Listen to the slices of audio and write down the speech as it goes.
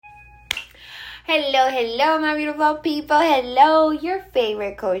Hello, my beautiful people. Hello, your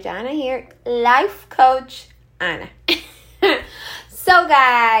favorite coach, Anna here. Life coach, Anna. So,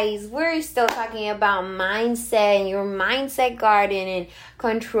 guys, we're still talking about mindset and your mindset garden and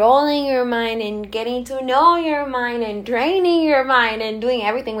controlling your mind and getting to know your mind and training your mind and doing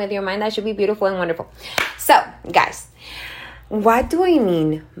everything with your mind that should be beautiful and wonderful. So, guys, what do I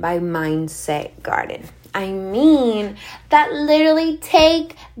mean by mindset garden? I mean that literally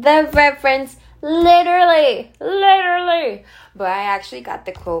take the reference literally. But I actually got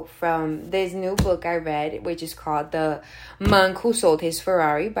the quote from this new book I read, which is called The Monk Who Sold His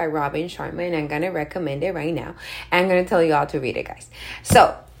Ferrari by Robin Sharma, and I'm going to recommend it right now. I'm going to tell you all to read it, guys.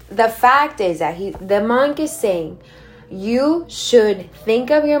 So the fact is that the monk is saying you should think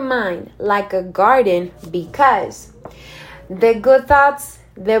of your mind like a garden, because the good thoughts,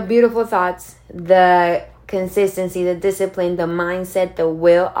 the beautiful thoughts, the consistency, the discipline, the mindset, the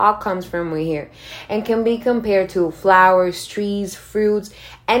will, all comes from right here and can be compared to flowers, trees, fruits,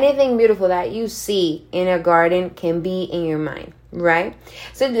 anything beautiful that you see in a garden can be in your mind, right?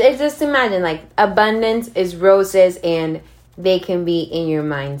 So just imagine like abundance is roses and they can be in your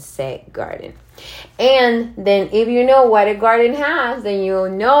mindset garden. And then if you know what a garden has, then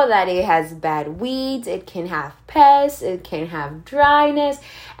you'll know that it has bad weeds, it can have pests, it can have dryness,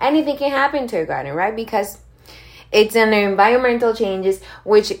 anything can happen to a garden, right? Because it's an environmental changes,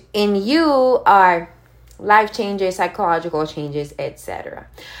 which in you are life changes, psychological changes, etc.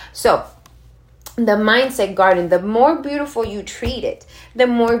 So the mindset garden, the more beautiful you treat it, the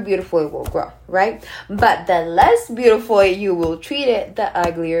more beautiful it will grow, right? But the less beautiful you will treat it, the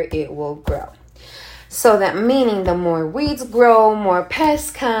uglier it will grow. So that meaning the more weeds grow, more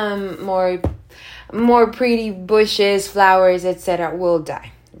pests come, more pretty bushes, flowers, etc. will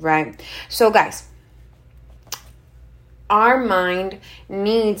die, right? So guys, our mind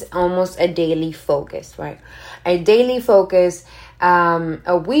needs almost a daily focus, right? A daily focus,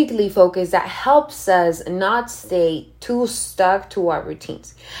 a weekly focus that helps us not stay too stuck to our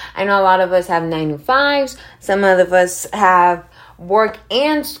routines. I know a lot of us have 9 to 5s. Some of us have work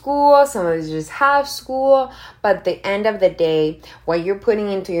and school. Some of us just have school. But at the end of the day, what you're putting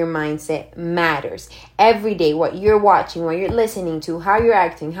into your mindset matters. Every day, what you're watching, what you're listening to, how you're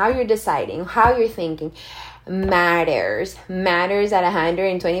acting, how you're deciding, how you're thinking matters at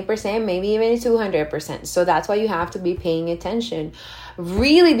 120%, maybe even 200%. So that's why you have to be paying attention,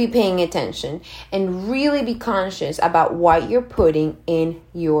 really be paying attention, and really be conscious about what you're putting in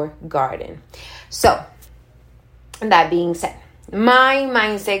your garden. So that being said, my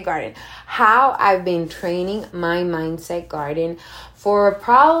mindset garden, how I've been training my mindset garden for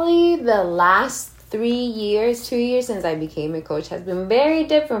probably the last 2 years since I became a coach has been very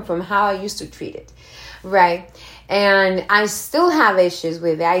different from how I used to treat it, right? And I still have issues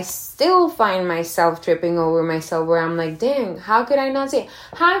with it. I still find myself tripping over myself where I'm like, dang, how could I not see it?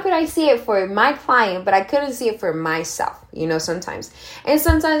 How could I see it for my client, but I couldn't see it for myself, sometimes. And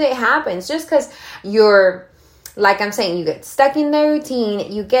sometimes it happens just because you're, like I'm saying, you get stuck in the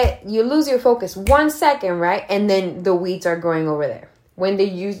routine, you lose your focus 1 second, right? And then the weeds are growing over there when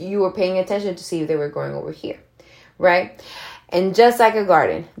you were paying attention to see if they were growing over here, right? And just like a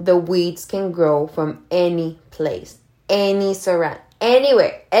garden, the weeds can grow from any place, any surround,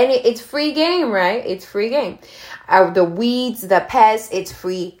 anywhere. It's free game, right? It's free game. The weeds, the pests, it's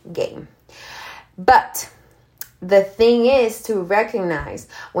free game. But the thing is to recognize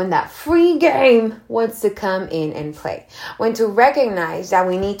when that free game wants to come in and play. When to recognize that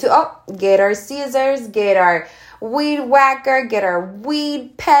we need to get our scissors, get our weed whacker, get our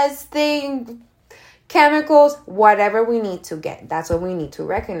weed pest thing, chemicals, whatever we need to get. That's what we need to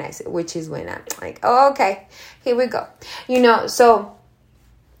recognize it, which is when I'm like, oh, okay, here we go. So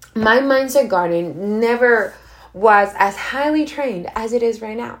my mindset garden never was as highly trained as it is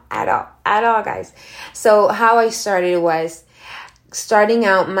right now at all, guys. So how I started was starting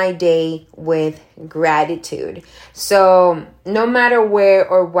out my day with gratitude. So no matter where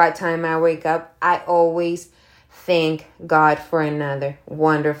or what time I wake up, I always thank God for another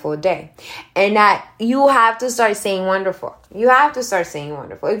wonderful day. And that you have to start saying wonderful. You have to start saying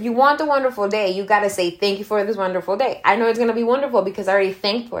wonderful. If you want a wonderful day, you got to say thank you for this wonderful day. I know it's going to be wonderful because I already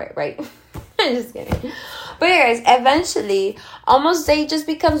thanked for it, right? I'm just kidding. But yeah, guys, eventually, almost day just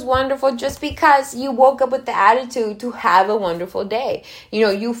becomes wonderful just because you woke up with the attitude to have a wonderful day.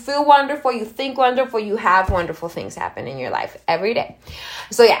 You feel wonderful, you think wonderful, you have wonderful things happen in your life every day.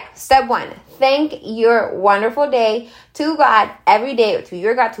 So yeah, step 1, thank your wonderful day to God every day, to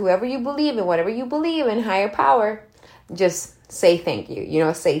your God, to whoever you believe in, whatever you believe in, higher power. Just say thank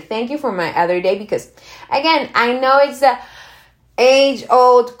you. Say thank you for my other day because, again, I know it's the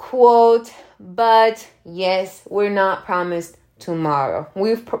age-old quote, but yes, we're not promised tomorrow.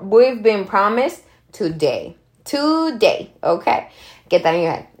 We've been promised today. Today, okay? Get that in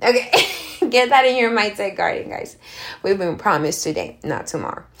your head. Okay, get that in your mindset garden, guys. We've been promised today, not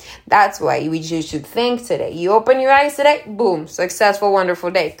tomorrow. That's why you should think today. You open your eyes today, boom, successful,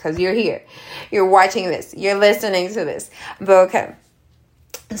 wonderful day, because you're here. You're watching this. You're listening to this. But okay.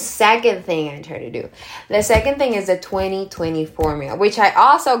 Second thing I try to do. The second thing is the 2020 formula, which I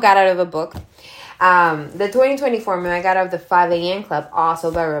also got out of a book. The 2020 formula I got out of the 5 a.m. Club,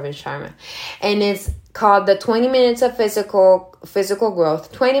 also by Robin Sharma. And it's called the 20 minutes of physical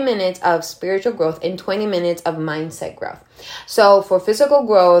growth, 20 minutes of spiritual growth, and 20 minutes of mindset growth. So for physical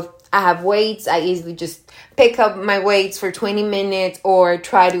growth, I have weights. I easily just pick up my weights for 20 minutes or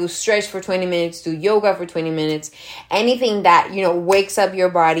try to stretch for 20 minutes, do yoga for 20 minutes. Anything that, wakes up your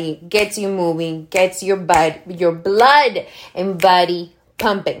body, gets you moving, gets your blood and body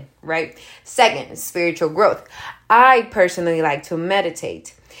pumping, right? Second, spiritual growth. I personally like to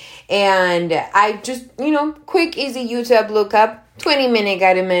meditate. And I just, quick, easy YouTube look up 20-minute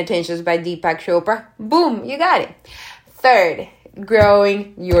guided meditations by Deepak Chopra. Boom, you got it. Third,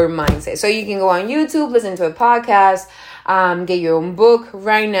 growing your mindset. So you can go on YouTube, listen to a podcast, get your own book.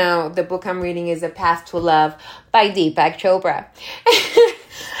 Right now, the book I'm reading is The Path to Love by Deepak Chopra.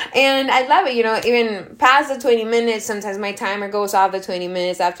 And I love it, even past the 20 minutes, sometimes my timer goes off the 20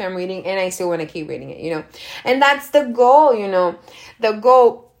 minutes after I'm reading and I still want to keep reading it, And that's the goal, The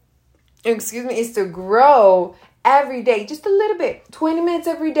goal, is to grow every day, just a little bit, 20 minutes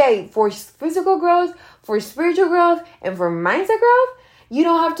every day for physical growth, for spiritual growth, and for mindset growth. You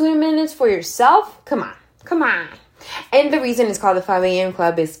don't have 20 minutes for yourself. Come on. And the reason it's called the 5 a.m.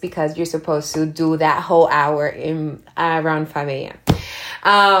 Club is because you're supposed to do that whole hour in around 5 a.m.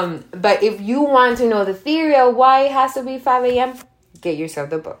 But if you want to know the theory of why it has to be 5 a.m., get yourself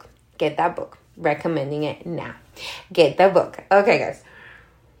the book. Get that book. Recommending it now. Get the book. Okay, guys.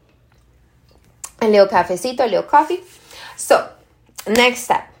 A little cafecito, a little coffee. So, next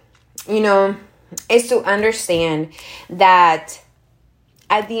step, is to understand that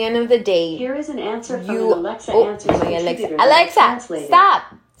at the end of the day, here is an answer from an Alexa answers contributor. Alexa,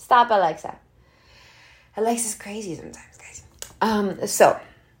 stop, Alexa. Alexa's crazy sometimes, guys. So,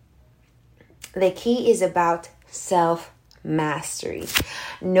 the key is about self-mastery.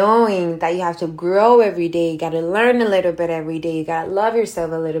 Knowing that you have to grow every day. You got to learn a little bit every day. You got to love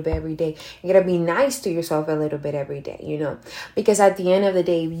yourself a little bit every day. You got to be nice to yourself a little bit every day, Because at the end of the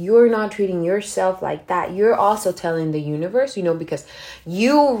day, if you're not treating yourself like that, you're also telling the universe, because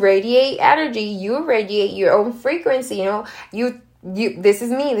you radiate energy. You radiate your own frequency, this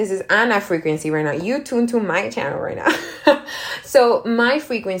is me. This is Anna frequency right now. You tune to my channel right now. So my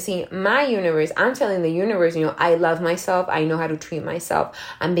frequency, my universe, I'm telling the universe, I love myself. I know how to treat myself.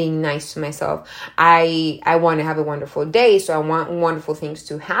 I'm being nice to myself. I want to have a wonderful day. So I want wonderful things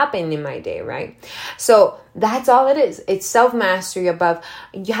to happen in my day, right? So that's all it is. It's self-mastery above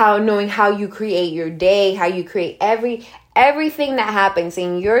knowing how you create your day, how you create everything that happens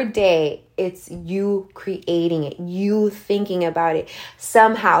in your day. It's you creating it, you thinking about it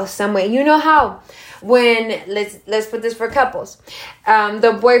somehow, some way. You know how when let's put this for couples.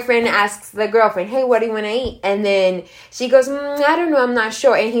 The boyfriend asks the girlfriend, "Hey, what do you want to eat?" And then she goes, "I don't know, I'm not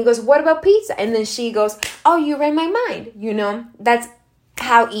sure." And he goes, "What about pizza?" And then she goes, "Oh, you read my mind." That's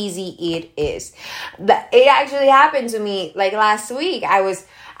how easy it is. It actually happened to me like last week. I was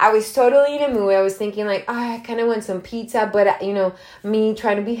totally in a mood. I was thinking like, I kind of want some pizza, but me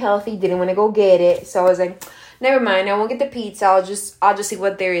trying to be healthy, didn't want to go get it. So I was like, never mind, I won't get the pizza. I'll just see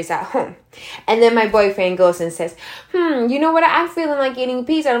what there is at home. And then my boyfriend goes and says, you know what? I'm feeling like eating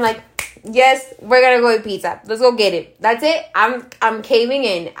pizza. And I'm like, yes, we're gonna go eat pizza. Let's go get it. That's it. I'm caving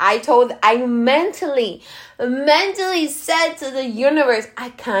in. I mentally said to the universe, I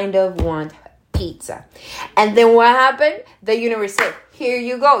kind of want pizza. And then what happened? The universe said, here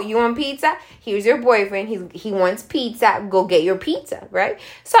you go. You want pizza? Here's your boyfriend. He wants pizza. Go get your pizza, right?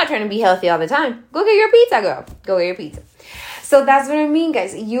 Stop trying to be healthy all the time. Go get your pizza, girl. Go get your pizza. So that's what I mean,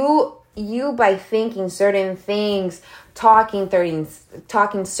 guys. You by thinking certain things, talking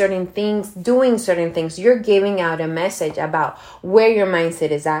certain things, doing certain things, you're giving out a message about where your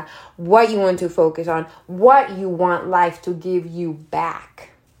mindset is at, what you want to focus on, what you want life to give you back.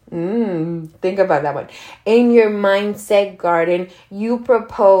 Think about that one. In your mindset garden, you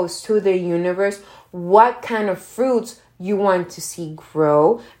propose to the universe what kind of fruits you want to see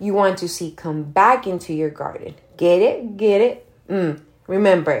grow, you want to see come back into your garden. Get it?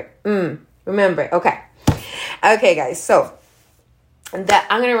 Remember it. Okay, guys. So I'm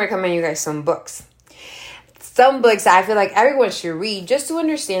going to recommend you guys some books. some books I feel like everyone should read just to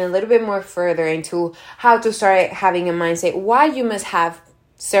understand a little bit more further into how to start having a mindset, why you must have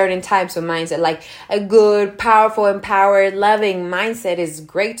certain types of mindset. Like a good, powerful, empowered, loving mindset is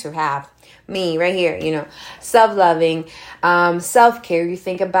great to have. Me right here, self-loving, self-care. You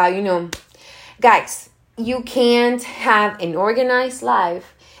think about, guys, you can't have an organized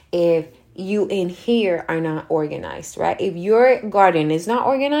life if you in here are not organized, right? If your garden is not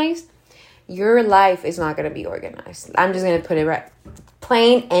organized, your life is not going to be organized. I'm just going to put it right.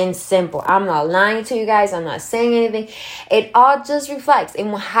 Plain and simple. I'm not lying to you guys. I'm not saying anything. It all just reflects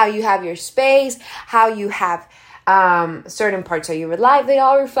in how you have your space, how you have certain parts of your life. It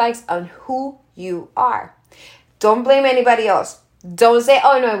all reflects on who you are. Don't blame anybody else. Don't say,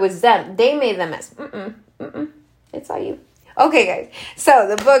 oh no, it was them. They made the mess. It's all you. Okay, guys. So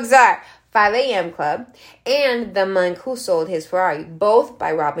the books are 5 a.m. Club and The Monk Who Sold His Ferrari, both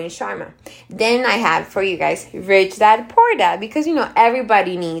by Robin Sharma. Then I have for you guys Rich Dad Poor Dad, because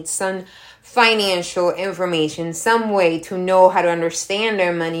everybody needs some financial information, some way to know how to understand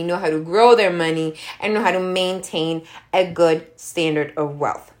their money, know how to grow their money, and know how to maintain a good standard of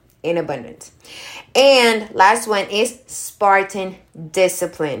wealth in abundance. And last one is Spartan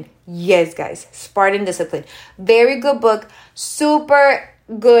Discipline. Yes, guys, Spartan Discipline. Very good book. Super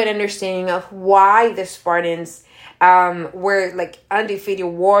good understanding of why the Spartans were like undefeated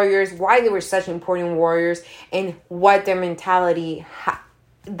warriors, why they were such important warriors, and what their mentality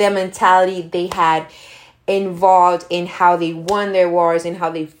they had involved in how they won their wars and how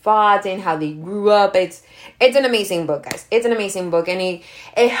they fought and how they grew up. It's an amazing book, guys. It's an amazing book, and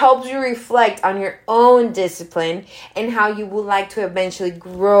it helps you reflect on your own discipline and how you would like to eventually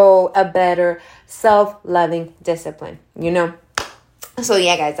grow a better self-loving discipline, So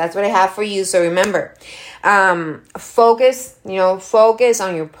yeah, guys, that's what I have for you. So remember, focus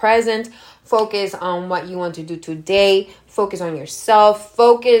on your present, focus on what you want to do today, focus on yourself,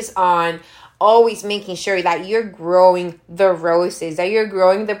 focus on always making sure that you're growing the roses, that you're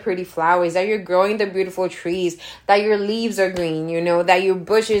growing the pretty flowers, that you're growing the beautiful trees, that your leaves are green, that your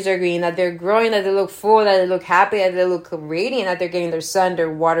bushes are green, that they're growing, that they look full, that they look happy, that they look radiant, that they're getting their sun,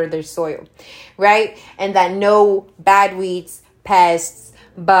 their water, their soil, right? And that no bad weeds, pests,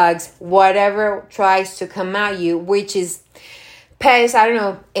 bugs, whatever tries to come at you, which is pests,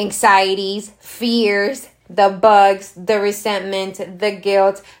 anxieties, fears, the bugs, the resentment, the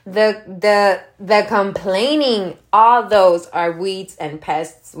guilt, the complaining, all those are weeds and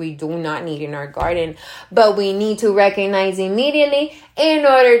pests we do not need in our garden, but we need to recognize immediately in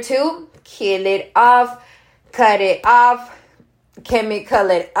order to kill it off, cut it off, chemical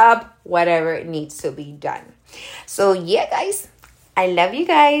it up, whatever it needs to be done. So yeah, guys, I love you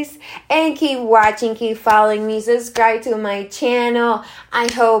guys, and keep watching, keep following me, subscribe to my channel.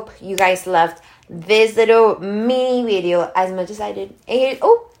 I hope you guys loved this little mini video as much as I did. And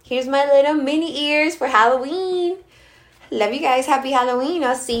here's my little mini ears for Halloween. Love you guys. Happy Halloween.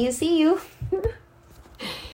 I'll see you.